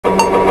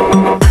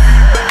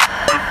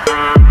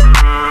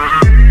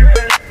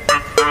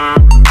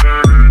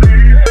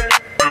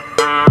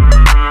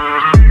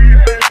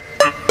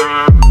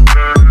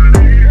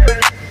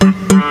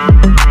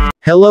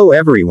Hello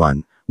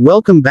everyone,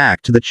 welcome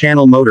back to the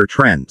channel Motor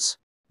Trends.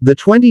 The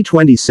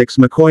 2026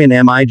 Mikoyan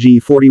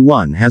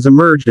MiG-41 has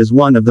emerged as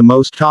one of the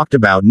most talked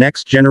about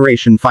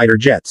next-generation fighter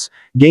jets,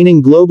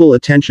 gaining global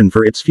attention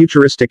for its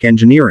futuristic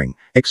engineering,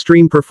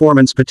 extreme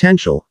performance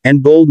potential,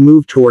 and bold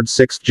move towards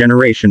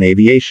sixth-generation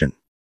aviation.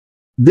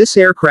 This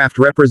aircraft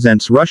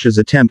represents Russia's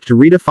attempt to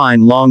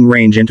redefine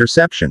long-range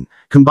interception,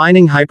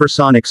 combining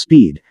hypersonic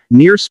speed,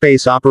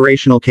 near-space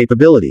operational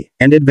capability,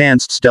 and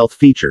advanced stealth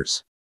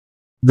features.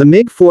 The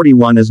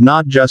MiG-41 is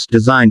not just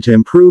designed to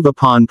improve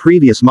upon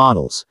previous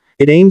models.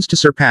 It aims to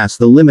surpass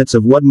the limits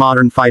of what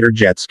modern fighter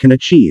jets can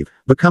achieve,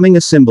 becoming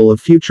a symbol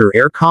of future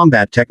air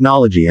combat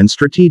technology and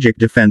strategic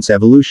defense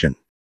evolution.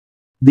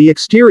 The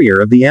exterior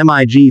of the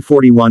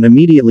MiG-41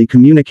 immediately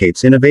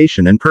communicates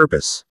innovation and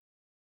purpose.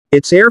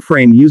 Its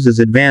airframe uses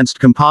advanced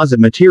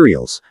composite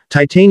materials,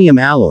 titanium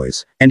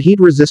alloys, and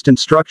heat-resistant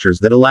structures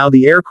that allow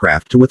the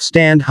aircraft to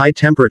withstand high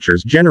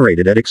temperatures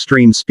generated at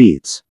extreme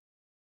speeds.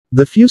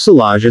 The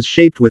fuselage is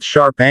shaped with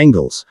sharp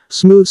angles,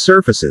 smooth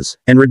surfaces,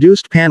 and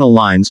reduced panel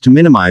lines to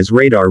minimize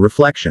radar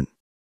reflection.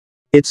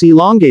 Its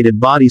elongated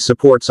body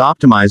supports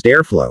optimized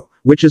airflow,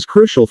 which is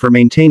crucial for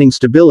maintaining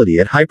stability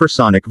at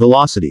hypersonic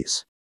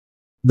velocities.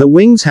 The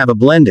wings have a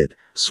blended,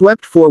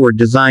 swept-forward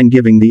design,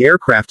 giving the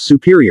aircraft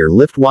superior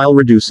lift while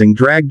reducing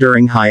drag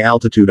during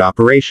high-altitude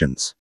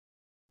operations.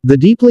 The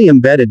deeply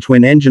embedded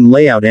twin-engine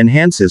layout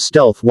enhances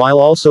stealth while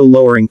also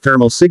lowering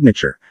thermal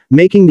signature,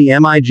 making the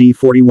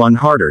MiG-41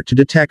 harder to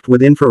detect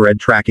with infrared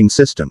tracking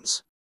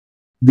systems.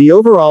 The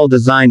overall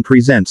design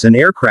presents an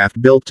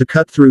aircraft built to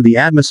cut through the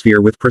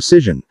atmosphere with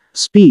precision,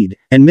 speed,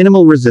 and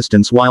minimal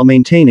resistance while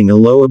maintaining a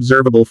low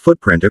observable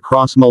footprint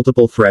across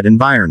multiple threat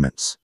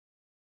environments.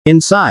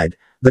 Inside,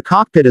 the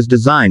cockpit is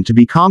designed to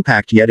be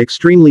compact yet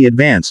extremely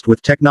advanced,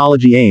 with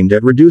technology aimed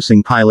at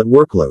reducing pilot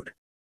workload.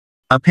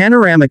 A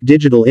panoramic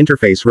digital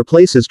interface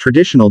replaces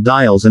traditional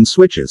dials and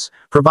switches,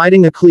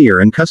 providing a clear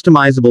and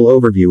customizable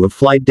overview of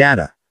flight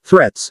data,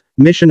 threats,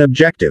 mission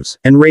objectives,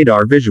 and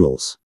radar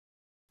visuals.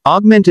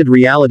 Augmented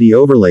reality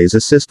overlays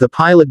assist the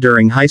pilot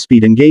during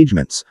high-speed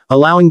engagements,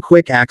 allowing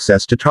quick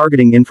access to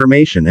targeting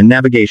information and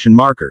navigation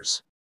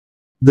markers.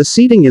 The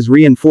seating is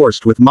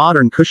reinforced with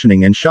modern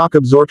cushioning and shock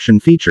absorption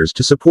features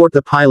to support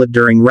the pilot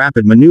during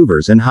rapid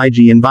maneuvers and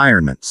high-G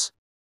environments.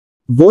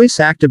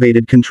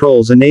 Voice-activated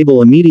controls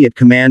enable immediate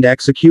command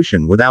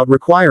execution without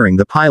requiring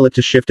the pilot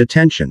to shift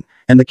attention,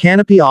 and the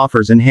canopy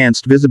offers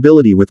enhanced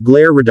visibility with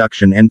glare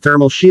reduction and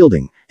thermal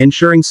shielding,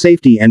 ensuring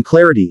safety and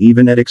clarity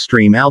even at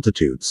extreme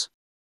altitudes.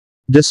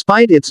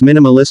 Despite its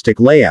minimalistic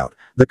layout,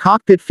 the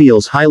cockpit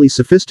feels highly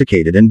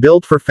sophisticated and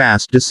built for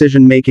fast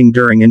decision-making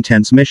during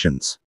intense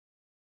missions.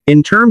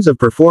 In terms of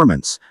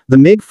performance, the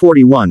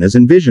MiG-41 is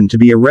envisioned to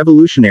be a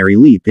revolutionary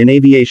leap in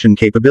aviation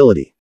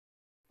capability.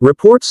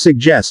 Reports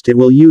suggest it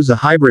will use a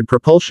hybrid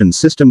propulsion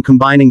system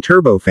combining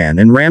turbofan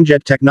and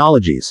ramjet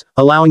technologies,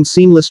 allowing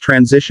seamless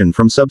transition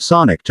from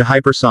subsonic to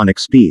hypersonic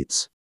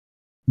speeds.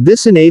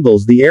 This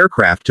enables the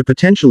aircraft to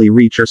potentially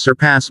reach or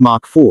surpass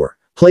Mach 4,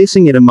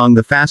 placing it among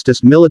the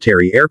fastest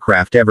military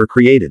aircraft ever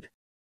created.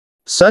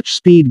 Such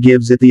speed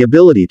gives it the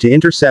ability to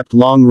intercept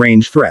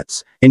long-range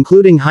threats,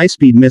 including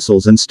high-speed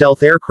missiles and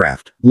stealth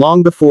aircraft,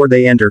 long before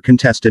they enter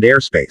contested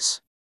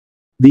airspace.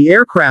 The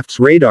aircraft's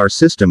radar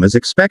system is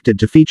expected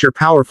to feature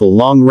powerful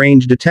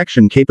long-range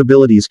detection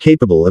capabilities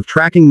capable of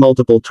tracking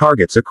multiple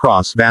targets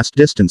across vast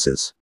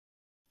distances.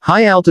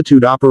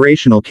 High-altitude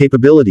operational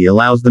capability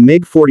allows the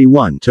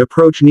MiG-41 to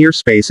approach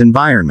near-space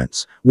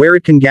environments, where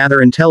it can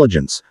gather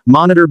intelligence,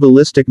 monitor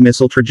ballistic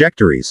missile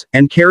trajectories,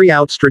 and carry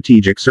out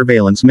strategic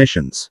surveillance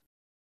missions.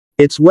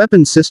 Its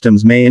weapon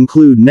systems may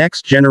include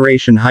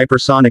next-generation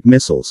hypersonic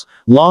missiles,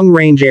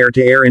 long-range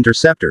air-to-air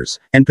interceptors,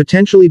 and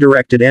potentially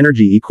directed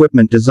energy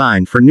equipment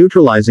designed for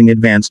neutralizing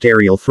advanced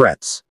aerial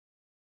threats.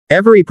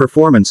 Every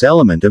performance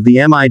element of the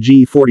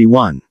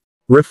MiG-41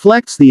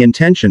 reflects the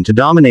intention to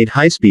dominate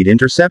high-speed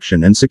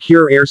interception and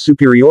secure air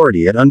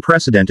superiority at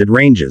unprecedented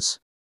ranges.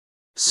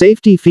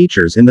 Safety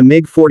features in the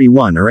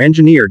MiG-41 are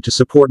engineered to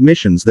support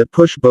missions that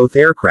push both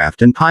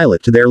aircraft and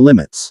pilot to their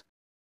limits.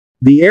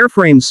 The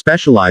airframe's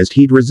specialized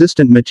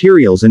heat-resistant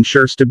materials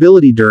ensure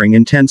stability during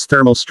intense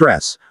thermal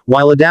stress,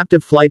 while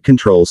adaptive flight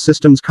control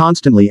systems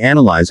constantly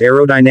analyze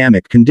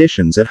aerodynamic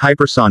conditions at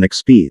hypersonic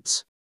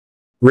speeds.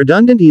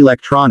 Redundant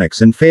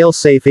electronics and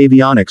fail-safe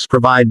avionics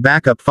provide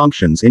backup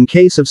functions in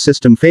case of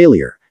system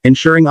failure,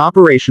 ensuring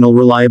operational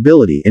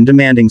reliability in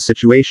demanding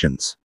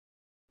situations.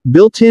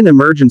 Built-in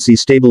emergency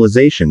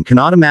stabilization can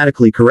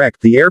automatically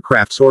correct the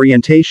aircraft's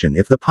orientation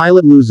if the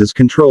pilot loses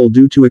control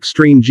due to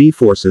extreme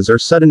G-forces or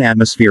sudden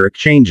atmospheric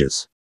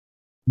changes.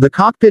 The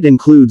cockpit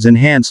includes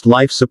enhanced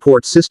life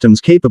support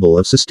systems capable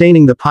of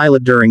sustaining the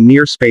pilot during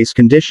near-space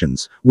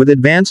conditions, with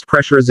advanced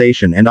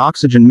pressurization and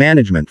oxygen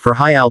management for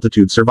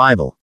high-altitude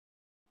survival.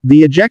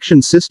 The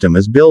ejection system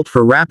is built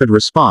for rapid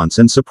response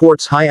and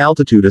supports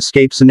high-altitude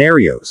escape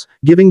scenarios,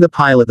 giving the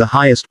pilot the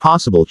highest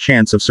possible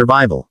chance of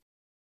survival.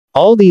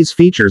 All these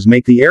features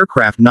make the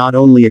aircraft not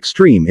only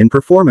extreme in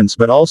performance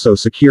but also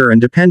secure and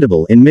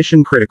dependable in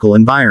mission-critical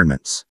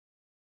environments.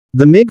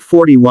 The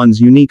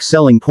MiG-41's unique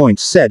selling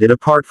points set it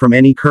apart from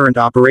any current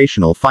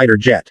operational fighter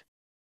jet.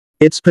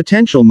 Its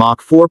potential Mach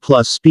 4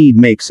 plus speed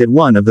makes it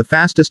one of the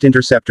fastest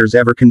interceptors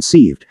ever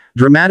conceived,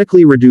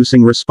 dramatically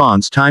reducing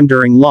response time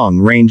during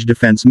long-range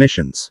defense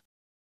missions.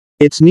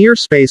 Its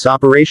near-space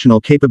operational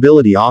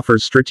capability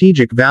offers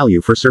strategic value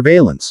for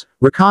surveillance,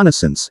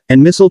 reconnaissance,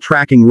 and missile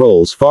tracking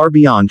roles far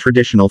beyond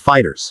traditional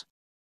fighters.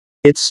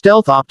 Its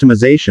stealth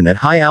optimization at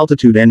high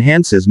altitude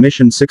enhances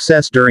mission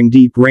success during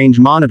deep-range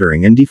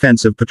monitoring and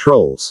defensive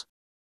patrols.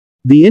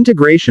 The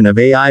integration of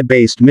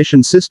AI-based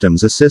mission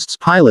systems assists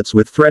pilots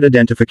with threat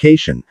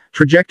identification,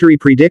 trajectory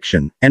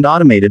prediction, and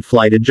automated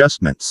flight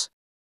adjustments.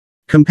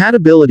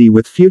 Compatibility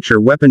with future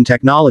weapon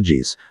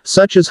technologies,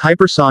 such as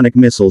hypersonic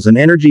missiles and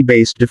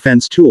energy-based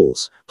defense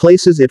tools,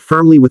 places it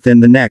firmly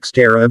within the next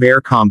era of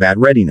air combat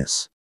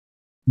readiness.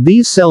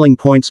 These selling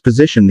points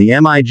position the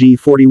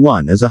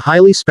MiG-41 as a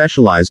highly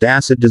specialized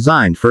asset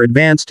designed for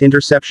advanced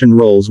interception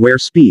roles where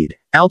speed,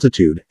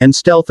 altitude, and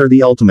stealth are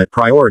the ultimate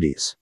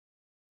priorities.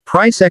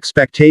 Price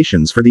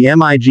expectations for the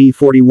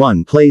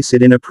MiG-41 place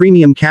it in a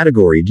premium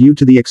category due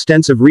to the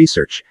extensive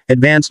research,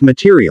 advanced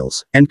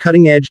materials, and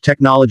cutting-edge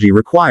technology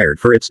required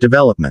for its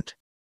development.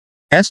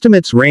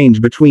 Estimates range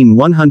between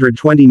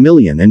 $120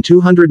 million and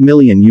 $200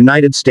 million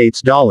United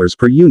States dollars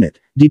per unit,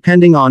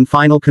 depending on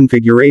final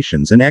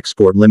configurations and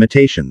export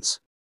limitations.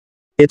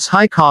 Its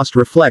high cost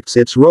reflects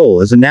its role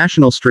as a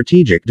national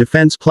strategic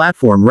defense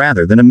platform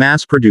rather than a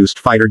mass-produced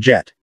fighter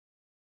jet.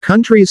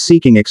 Countries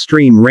seeking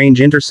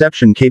extreme-range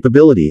interception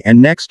capability and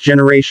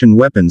next-generation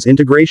weapons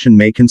integration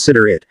may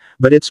consider it,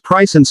 but its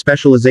price and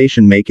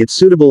specialization make it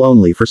suitable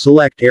only for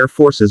select air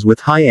forces with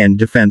high-end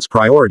defense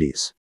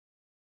priorities.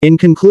 In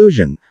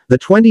conclusion, the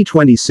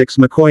 2026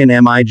 Mikoyan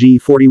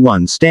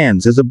MiG-41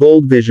 stands as a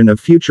bold vision of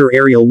future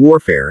aerial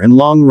warfare and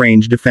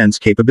long-range defense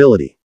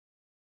capability.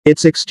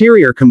 Its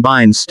exterior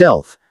combines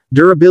stealth,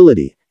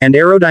 durability, and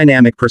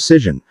aerodynamic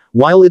precision,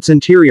 while its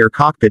interior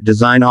cockpit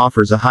design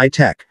offers a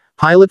high-tech,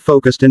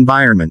 pilot-focused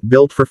environment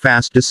built for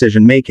fast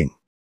decision-making.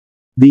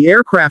 The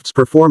aircraft's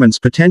performance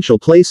potential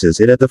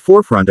places it at the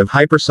forefront of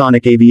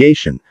hypersonic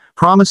aviation,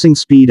 promising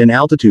speed and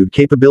altitude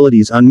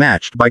capabilities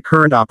unmatched by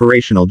current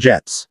operational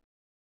jets.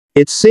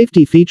 Its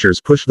safety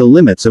features push the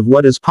limits of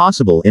what is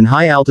possible in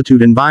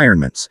high-altitude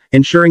environments,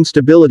 ensuring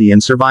stability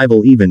and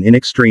survival even in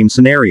extreme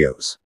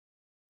scenarios.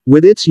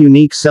 With its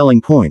unique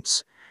selling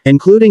points,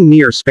 including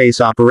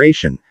near-space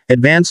operation,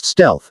 advanced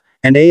stealth,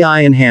 and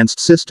AI-enhanced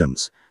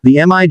systems,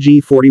 the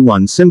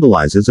MiG-41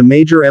 symbolizes a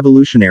major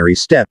evolutionary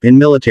step in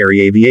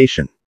military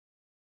aviation.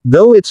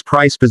 Though its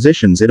price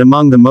positions it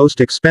among the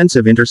most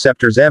expensive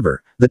interceptors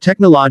ever, the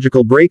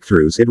technological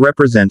breakthroughs it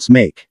represents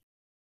make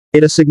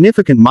it a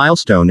significant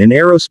milestone in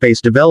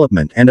aerospace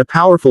development and a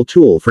powerful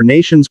tool for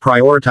nations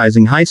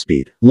prioritizing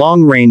high-speed,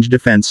 long-range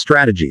defense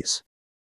strategies.